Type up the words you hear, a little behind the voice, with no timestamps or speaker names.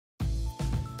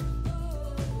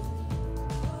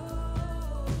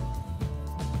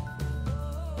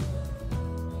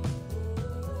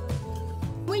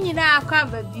nyina akwa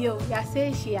babio ya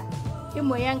seshia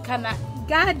imo yankana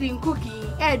garden cookie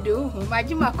edo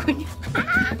majima konya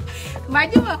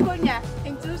majima konya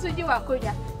entuso ji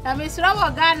wakonya na mesra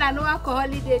wo Ghana no akọ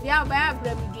holiday dia ba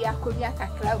abram dia konya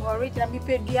kakra original mi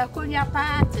pe dia konya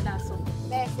party na so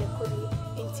bese kodi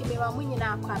enti me wa mu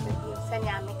nyina akwa babio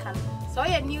sanya ameka so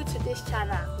you new to this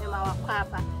channel me ma wakwa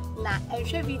aba na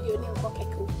ehwe video ni nko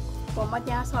keke for my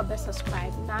dance or best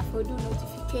subscribe now for do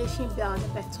notification bell on the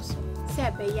better so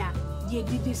say be ya die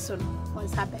didi so on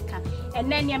sabeka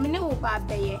and then ya me ne wo ba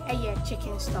be ye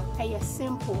chicken stock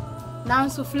simple now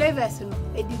so flavors no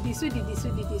didi so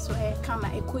kama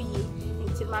ekoyi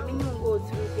nti ma me no go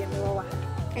through the me wa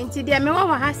nti de me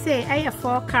wa ha say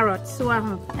 4 carrots so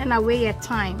ahu and away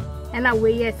thyme and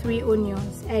away 3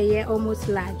 onions almost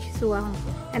large so ahu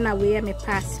and away me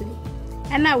parsley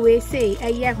and I will say a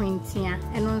year hintia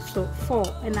and also 4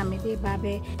 and I made a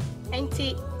babe.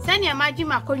 Enti, send your magic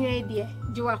maconia dear,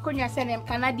 Juaconia send him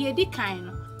Canada di kind.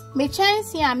 Me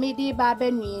chance ya made a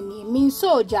babe mean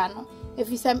so jano. If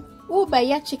you some uber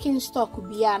ya chicken stock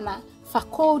biana for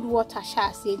cold water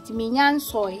chassis and me yan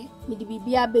soy, me the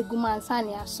bibia beguman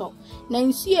sania so.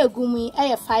 Nancy a gumi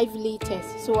 5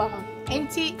 liters so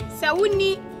enti,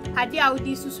 Sawuni. Adi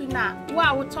audi susuna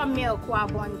wa wuto milk wa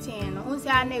bonten no unse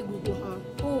ana egugu ho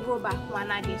wo roba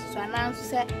wana de so na nso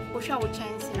se wo hwa wo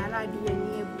chance na na adu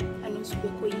ani ebu anu so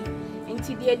bekoyi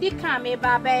enti de edi kan me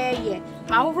ba ba ye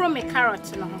ma wo me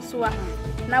carrot no so wa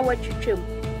na watwetwem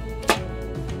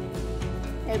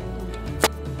ebu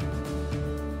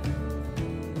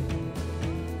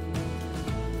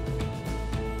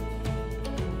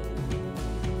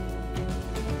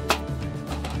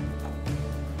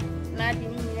na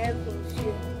di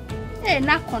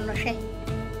na kono hwe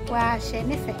wa hye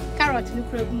ne fe carrot ni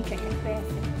kuragum keke fe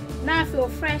na fe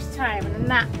fresh thyme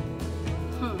na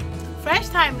fresh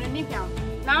thyme ni bia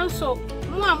na so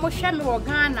mu a mo hwe me wo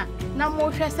Ghana na mo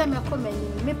hwe se me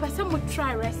komani me pese mo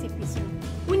try recipes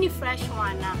uni fresh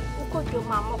one na ukodo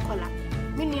ma mokola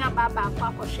mini ababa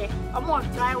akwa hwe omo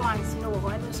dry ones no wo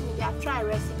no so we try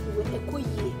recipe we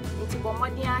ekoyie nti bo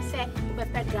modi ase we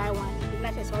be dry one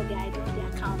na just all the idea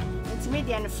the account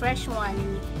median fresh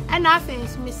one and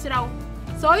afens misraw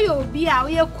so you be a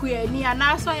we kuani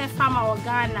ana so ye farmer o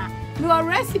Ghana no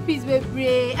recipes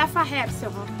bebre afa herbs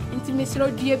ho nti misraw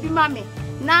dua bi ma me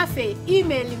na afa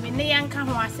email me ne yanka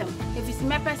ho asem if is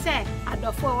me pese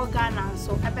adofo o Ghana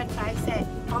so e be try say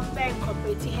on be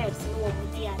incorporate herbs no wo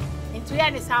dua nti ya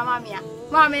ne sama me a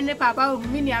ma me ne papa o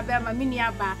mini aba ma mini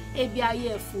aba e bia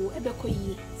ye fu e be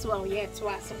koyi so o ye to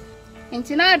aso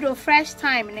nti na do fresh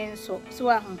thyme nenso so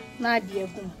ahu na ade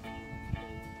agum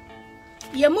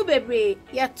ye mu bebre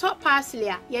ye top parsley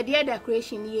a ye de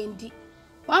decoration ye ndi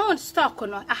one stock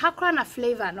no ahakra na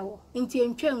flavor no nti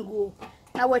entwenguo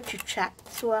na watwitwa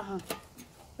so ahu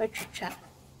watwitwa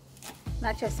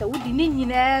na chese wudi ni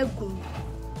nyina agum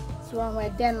so ahu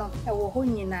ede no e wo ho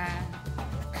nyina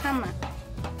kama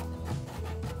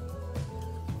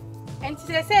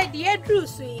enti se de adru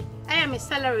so yi am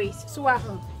celery so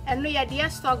ahu and no ya dear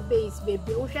stock base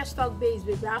baby we share stock base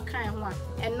baby I can one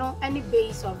and no any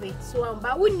base of it so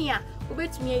but unia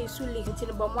obetumi use link tin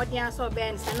bo modern so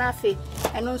ben sanafe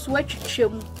and no so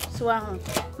watwetwem so ahụ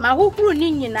ma hohuru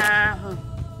ni nyina ho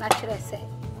na kire se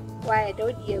why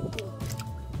do die agu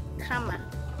kama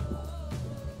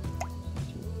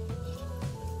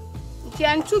nti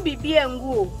antu bibia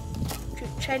ngu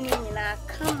twetwa ni nyina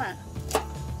kama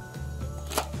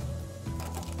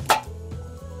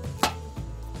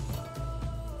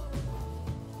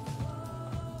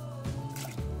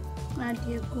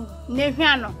adiego ne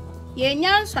hwano ye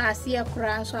nyanso ase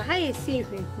akura nso ha ye se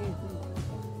hwehwe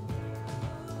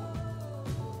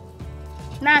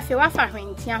na afi wafa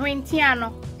hwentia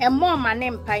no emo ma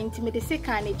ne mpa ntimi de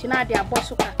seka na gina de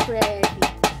aboso kakra bi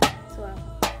so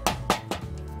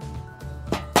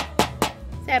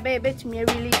say baby to me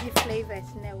really give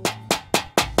flavors now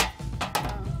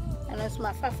and as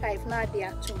my 5 na de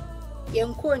atum ye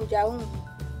nko nja hu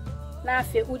na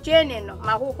afi ujene no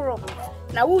ma hohoro ho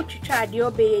na wutwitwa ade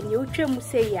obeye ni utwemu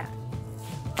sei a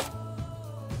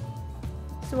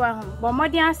so ahụ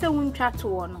bomodi ase wuntwa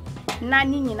to no na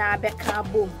ni nyina abeka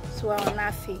abom so ahụ na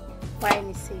afi why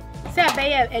ni sei se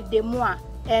beye edemu a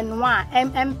enwa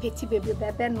mpeti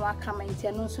bebe no aka ma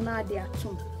ntia no so na ade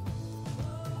atum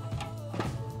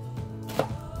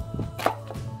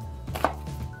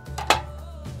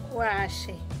wa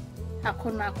she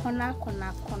akona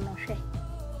hwe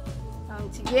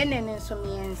anti gene nso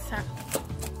miensa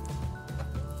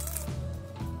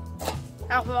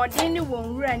ahoden ni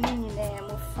wonwura ni nyina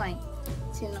mo fine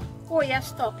tino o ya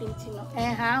stock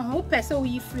ntino ha ho pese o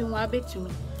yi free ho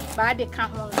abetumi ba de ka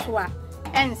ho nso a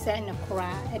and send a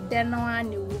cry, and then no one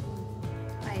knew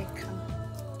I come.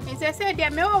 And they said,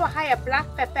 there may over hire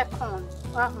black pepper corn.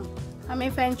 I may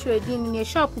venture in your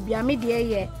shop will be a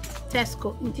media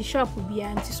Tesco, into shop will be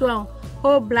anti swell,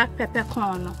 whole black pepper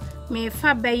corn. May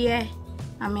far by ye,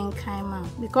 I mean, kind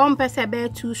because person bear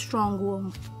too strong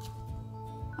warm.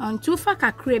 On 2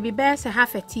 faka crabby bears a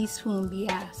half a teaspoon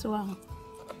beer, so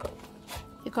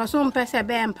because one person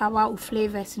bear and power of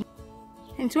flavors.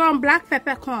 And 1 black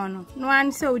pepper corn, no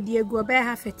one so dear go bear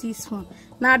half a teaspoon,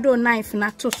 now do knife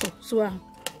not tosso, so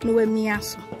no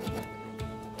miaso.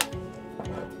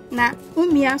 Na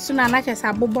umiaso na na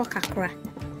chesa bobo kakra,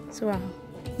 so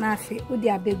na afi udi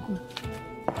abegu.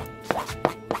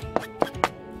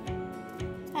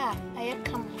 I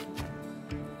come.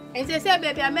 And they say,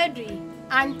 baby, I'm ready.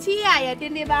 Auntie, I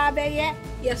didn't buy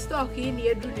your stock in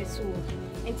your do this wood.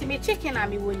 And to me, chicken,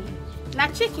 I'm winning. Now,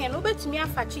 chicken, over to me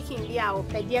for chicken, the hour,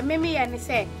 but dear Mimmy, and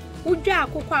say, would you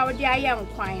cook our dear young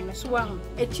quine as well?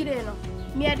 A chileno.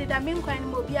 Me, I did a mean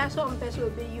quine, will be a song, person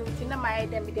will be you in a my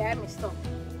idea, the army stock.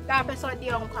 That person, the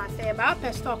uncle, say about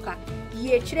per stocker,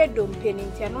 ye chile don't penny,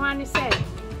 and one said,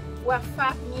 what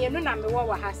fat me, and no,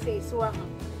 what has say, so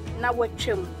now what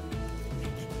chum.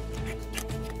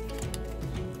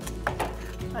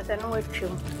 As I know it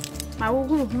true. My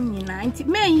woman, 90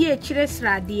 men ye chilles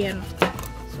radian.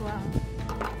 So,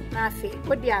 Nafi,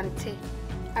 what the auntie?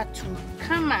 Atu,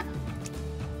 come on.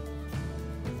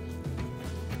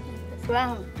 So,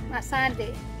 my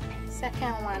Sunday,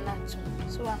 second one, atu.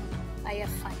 So, I have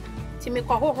fine. Timmy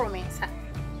Cohormans,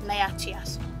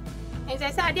 Nayachias. As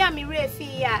I said, I me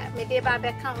refi, me de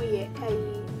babe come here,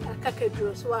 a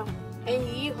cackadrew, so, and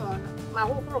ye horn, my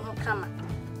whole room come.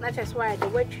 That is why the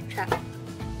wet trap.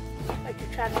 Like you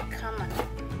try to come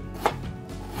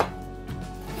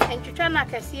and you try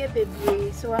to see a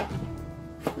baby, so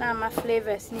now my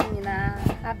flavors in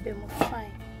have them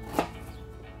fine.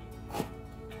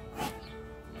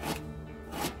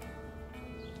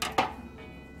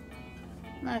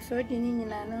 My food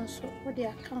in and so what they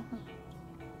are coming.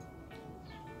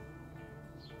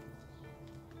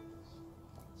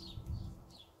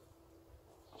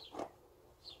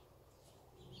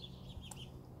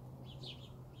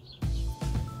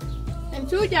 And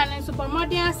 2 Jan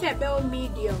supermodern say bell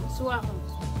medium, so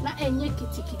na enye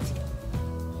kitty.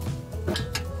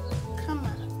 Come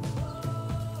on.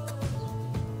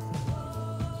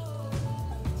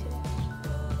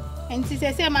 And she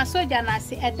say my soldier na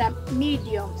say at the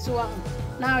medium, so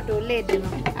now do lady no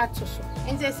atoso.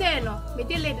 And they say no, me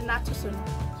de lady na atoso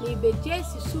no. Me be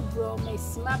jesi subro me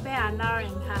sima be an hour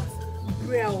and half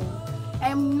brew.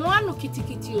 And one kitty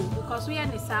because we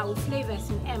are flavors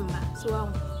in Emma,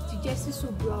 so just so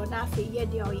brown after ye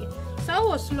the oil. So I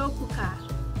was slow cooker.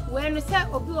 When we say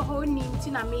Obu whole name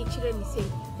Tina make children say,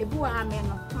 the Bua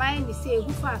Hameno, mine say,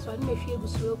 who fast or make sure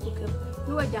slow cooker.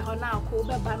 No, the Hona,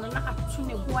 Coba, banana, up to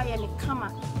a boy and a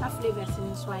camera, not flavors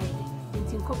in Swahili.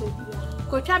 It's in Coba.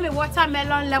 Cochame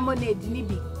watermelon lemonade,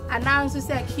 Libby. Announce to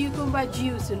say cucumber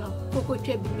juice, you know, cocoa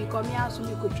trebi, because me also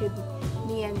make a trebi,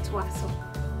 me and Twasso.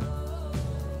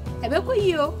 Ebeko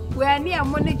you, we are near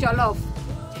money jollof.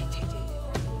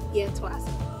 Yet was.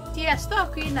 Dear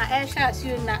stock in a air shas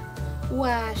you na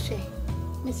wash.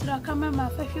 Miss Rockama, my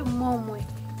fashion momwe.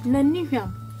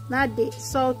 Nanium, not the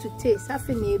salt to taste, half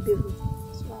a neighbor.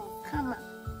 So come on.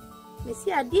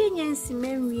 Missy a dear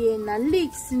Selim na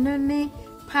leaks no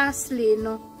parsley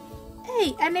no.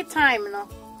 Hey, anytime no.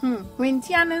 When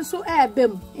Tiana so air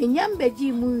bim, and young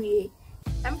beji movie.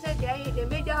 I'm said the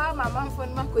major how my mom for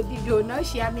Mako did do no,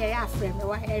 she had me a friend,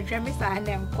 or a dreamy sign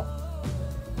and call.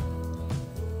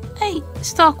 Hey,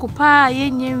 stock pa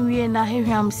yen na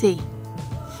him say.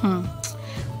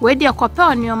 Where the copper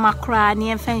on your macra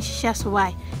near fancy chess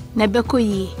why, Nebeko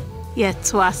ye, yet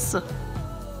to us so.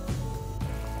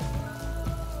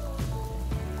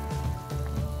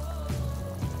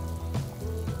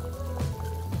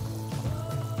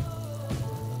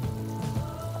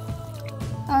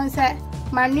 Answer,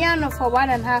 Maniano for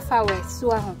 1.5 hours, so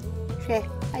share,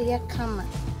 I come.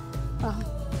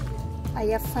 I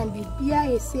have found the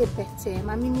beer say better,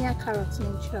 my mini carrots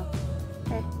in chop.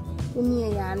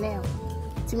 Umi a nail.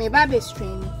 To me, baby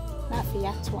strain, nothing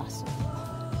to us.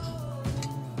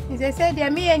 As I said,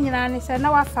 there me and Yan said,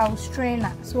 now I found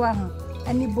strainer, so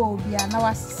any bowl be an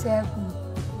hour circle,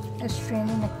 a strain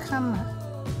in a camera.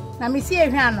 Now, me see a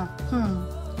piano,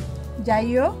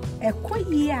 Jayo, a quick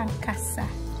year and cassa.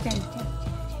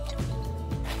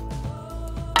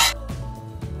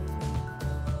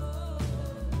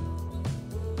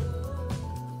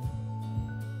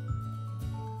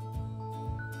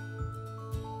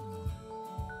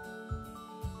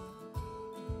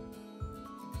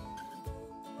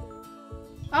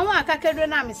 Mama akakedo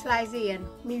na me slice ye no.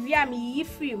 Me wia me yi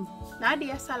film. Na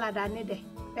de salad ane de.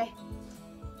 Be.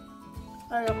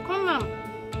 Come on.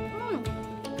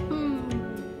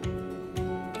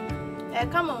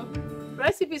 Come on.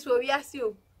 Recipes for we ask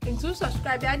you. Into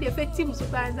subscribe and the team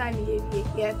super and ye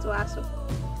to us.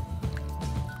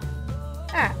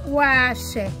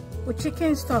 Wash with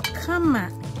chicken stock. Come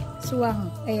on. So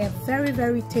very,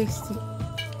 very tasty.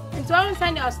 And so I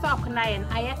find your stock nine.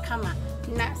 I come on.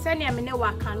 Na send ya me ne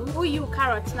wakan. Who you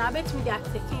carrots na bet me that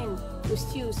taken to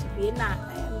stews be na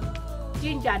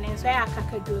ginger and so I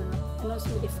kakadu and also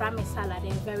the frame salad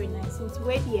and very nice. Into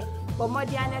where here, but more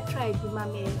than I tried the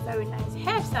mammy very nice.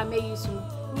 Herbs I may use you.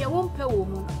 You won't pay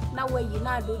woman. Now where you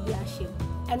now do the ashim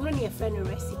and run your friend a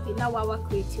recipe. Now our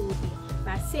creativity.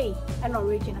 But say an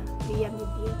original. The yummy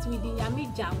dear to the yummy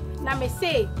jam. Now me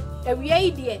say a real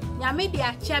idea. Yummy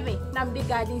dear chubby. Nam the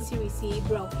garden series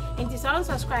bro. And this on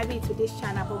subscribing to this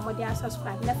channel, but more than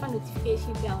subscribe. Never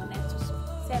notification bell on it. So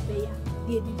say be ya.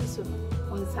 Dear, did this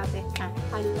on Saturday.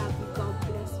 I love you. God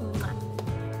bless you.